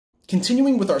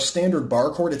Continuing with our standard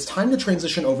bar chord, it's time to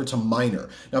transition over to minor.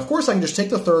 Now, of course, I can just take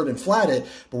the third and flat it,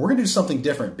 but we're gonna do something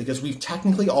different because we've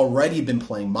technically already been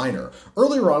playing minor.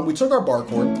 Earlier on, we took our bar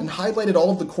chord and highlighted all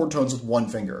of the chord tones with one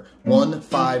finger. 1,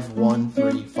 5, 1,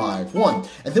 3, 5, 1.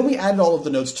 And then we added all of the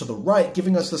notes to the right,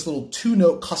 giving us this little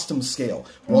 2-note custom scale.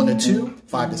 1 to 2,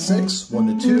 5 to 6,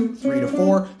 1 to 2, 3 to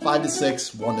 4, 5 to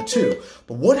 6, 1 to 2.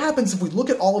 But what happens if we look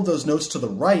at all of those notes to the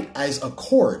right as a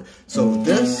chord? So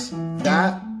this,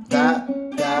 that,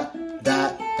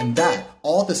 and that.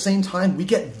 All at the same time, we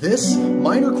get this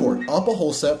minor chord up a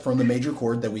whole step from the major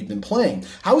chord that we've been playing.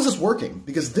 How is this working?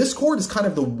 Because this chord is kind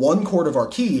of the 1 chord of our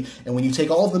key, and when you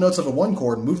take all of the notes of a 1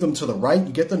 chord, move them to the right,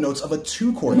 you get the notes of a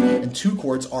 2 chord, and 2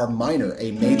 chords are minor,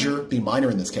 A major, B minor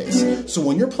in this case. So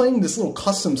when you're playing this little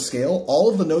custom scale, all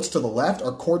of the notes to the left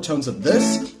are chord tones of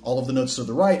this, all of the notes to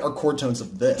the right are chord tones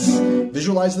of this.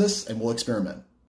 Visualize this, and we'll experiment.